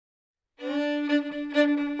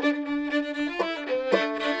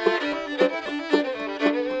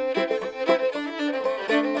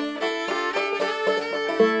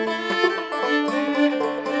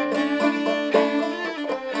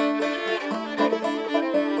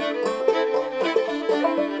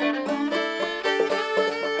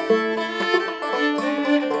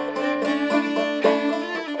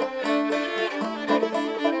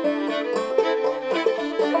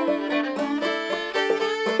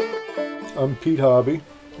I'm Pete Hobbie.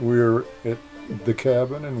 We're at the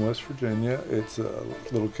cabin in West Virginia. It's a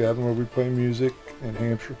little cabin where we play music in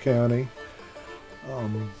Hampshire County.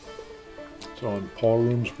 It's on Paul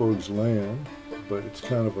Roomsburg's land, but it's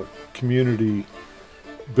kind of a community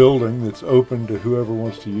building that's open to whoever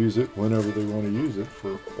wants to use it whenever they want to use it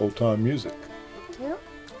for old-time music. Yep.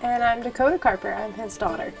 And I'm Dakota Karper. I'm his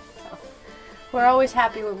daughter. So we're always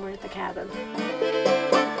happy when we're at the cabin.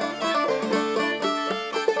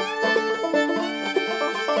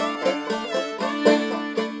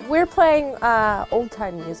 We're playing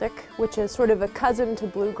old-time music, which is sort of a cousin to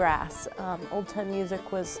bluegrass. Old-time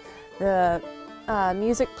music was the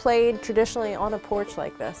music played traditionally on a porch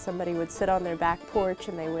like this. Somebody would sit on their back porch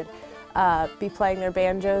and they would be playing their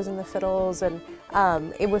banjos and the fiddles, and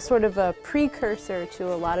it was sort of a precursor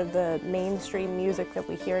to a lot of the mainstream music that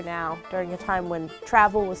we hear now. During a time when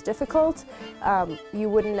travel was difficult, you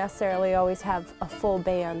wouldn't necessarily always have a full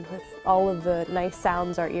band with all of the nice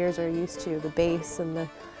sounds our ears are used to, the bass and the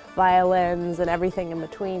violins and everything in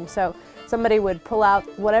between. So somebody would pull out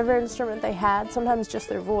whatever instrument they had, sometimes just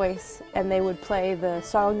their voice, and they would play the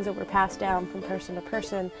songs that were passed down from person to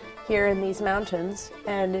person here in these mountains,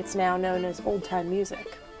 and it's now known as old-time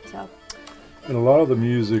music. So, and a lot of the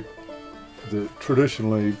music that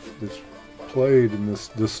traditionally that's played in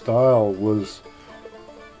this style was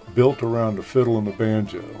built around a fiddle and a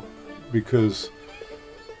banjo, because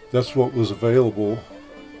that's what was available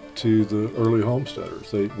to the early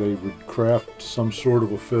homesteaders. They would craft some sort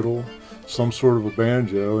of a fiddle, some sort of a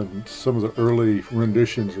banjo, and some of the early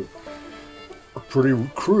renditions are pretty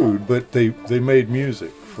crude, but they made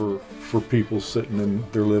music for people sitting in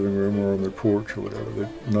their living room or on their porch or whatever.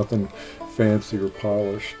 Nothing fancy or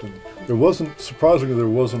polished. And there wasn't, surprisingly, there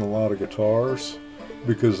wasn't a lot of guitars,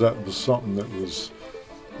 because that was something that was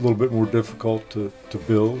a little bit more difficult to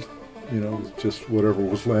build, you know, with just whatever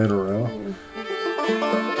was laying around.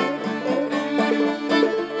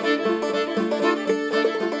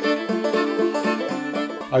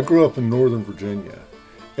 I grew up in Northern Virginia,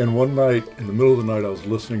 and one night, in the middle of the night, I was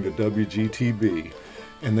listening to WGTB,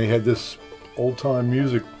 and they had this old-time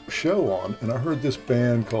music show on, and I heard this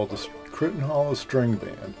band called the Crittenden Hollow String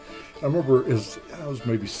Band. I remember I was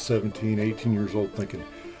maybe 17, 18 years old, thinking,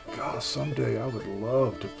 God, someday I would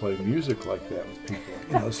love to play music like that with people.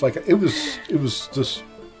 You know, it's like, it was this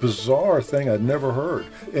bizarre thing I'd never heard.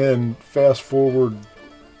 And fast forward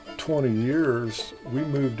 20 years, we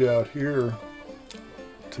moved out here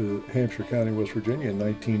to Hampshire County, West Virginia in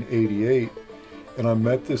 1988, and I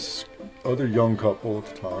met this other young couple at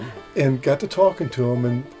the time and got to talking to them,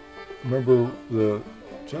 and I remember the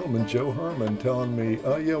gentleman, Joe Herman, telling me,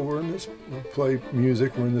 oh yeah, we play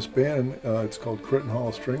music, we're in this band, it's called Crittenden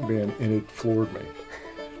Hollow String Band, and it floored me.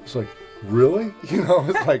 It's like, really? You know,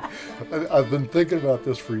 it's like, I've been thinking about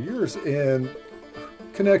this for years, and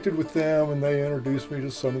connected with them, and they introduced me to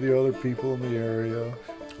some of the other people in the area.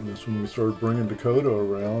 And that's when we started bringing Dakota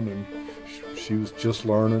around, and she was just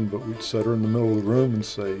learning, but we'd set her in the middle of the room and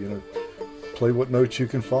say, you know, play what notes you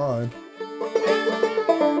can find.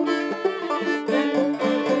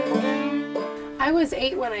 I was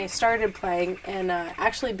 8 when I started playing, and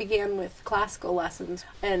actually began with classical lessons,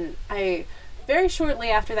 and I very shortly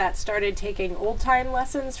after that started taking old-time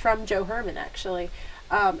lessons from Joe Herman, actually,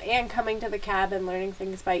 and coming to the cabin, learning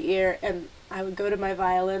things by ear. And I would go to my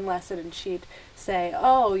violin lesson and she'd say,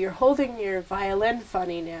 oh, you're holding your violin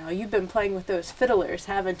funny now. You've been playing with those fiddlers,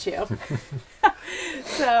 haven't you?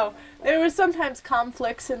 So there was sometimes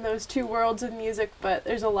conflicts in those two worlds of music, but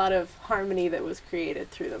there's a lot of harmony that was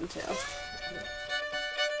created through them too.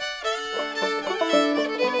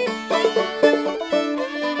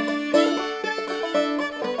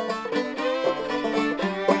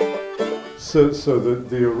 So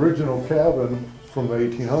the original cabin from the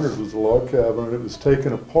 1800s was a log cabin, and it was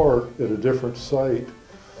taken apart at a different site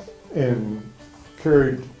and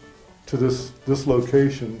carried to this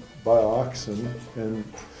location by oxen and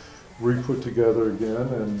re-put together again.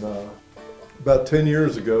 And about 10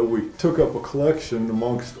 years ago, we took up a collection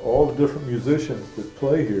amongst all the different musicians that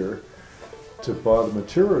play here to buy the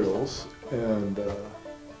materials, and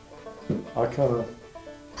I kind of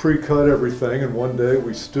pre-cut everything, and one day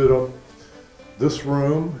we stood up this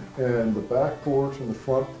room and the back porch and the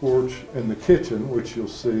front porch and the kitchen, which you'll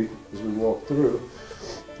see as we walk through,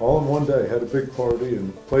 all in one day. Had a big party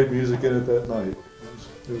and played music in it that night.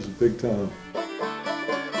 It was a big time.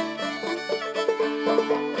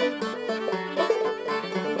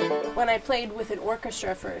 When I played with an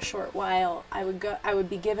orchestra for a short while, I would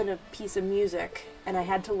be given a piece of music and I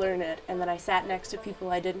had to learn it, and then I sat next to people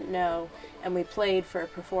I didn't know and we played for a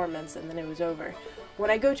performance, and then it was over. When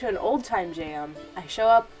I go to an old-time jam, I show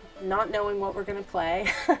up not knowing what we're going to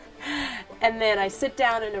play. And then I sit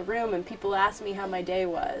down in a room and people ask me how my day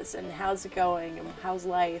was and how's it going and how's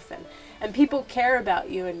life. And people care about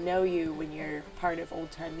you and know you when you're part of old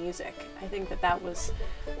time music. I think that was,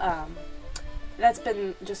 that's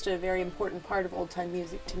been just a very important part of old time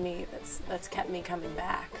music to me that's kept me coming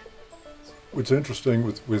back. What's interesting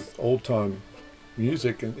with old time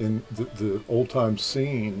music and in the old time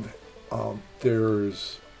scene,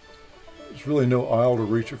 there's really no aisle to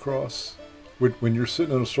reach across. When you're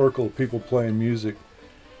sitting in a circle of people playing music,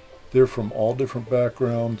 they're from all different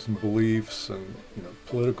backgrounds and beliefs and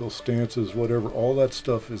political stances, whatever. All that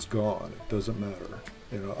stuff is gone. It doesn't matter.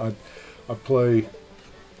 I play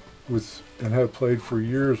with and have played for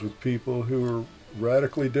years with people who are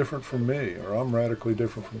radically different from me, or I'm radically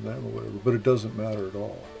different from them, or whatever. But it doesn't matter at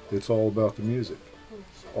all. It's all about the music.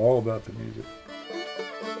 It's all about the music.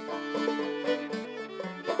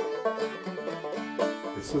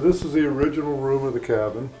 So this is the original room of the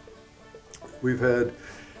cabin. We've had,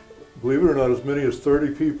 believe it or not, as many as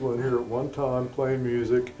 30 people in here at one time playing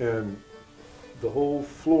music, and the whole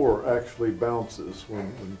floor actually bounces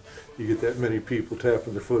when you get that many people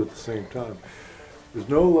tapping their foot at the same time. There's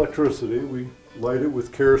no electricity. We light it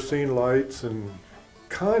with kerosene lights and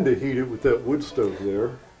kind of heat it with that wood stove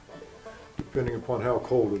there, depending upon how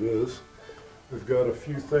cold it is. We've got a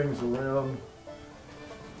few things around.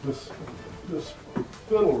 This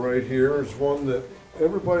fiddle right here is one that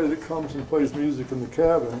everybody that comes and plays music in the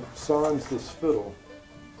cabin signs this fiddle.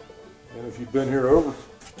 And if you've been here over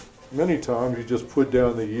many times, you just put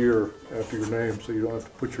down the year after your name so you don't have to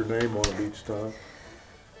put your name on it each time.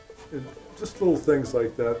 Just little things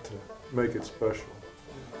like that to make it special.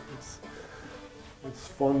 It's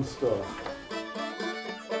fun stuff.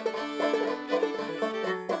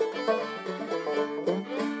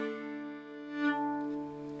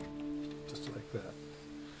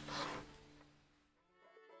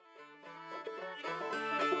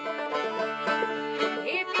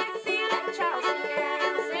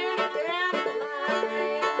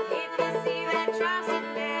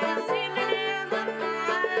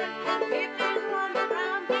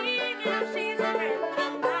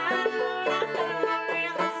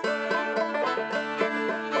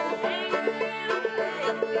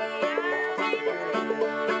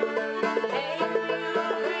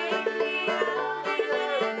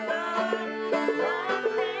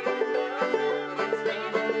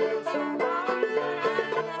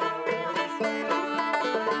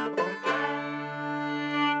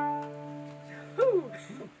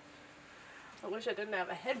 I didn't have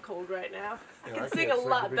a head cold right now. I can sing a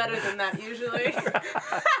lot better than that usually.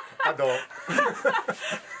 I don't.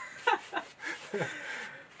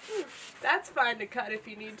 That's fine to cut if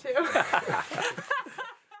you need to.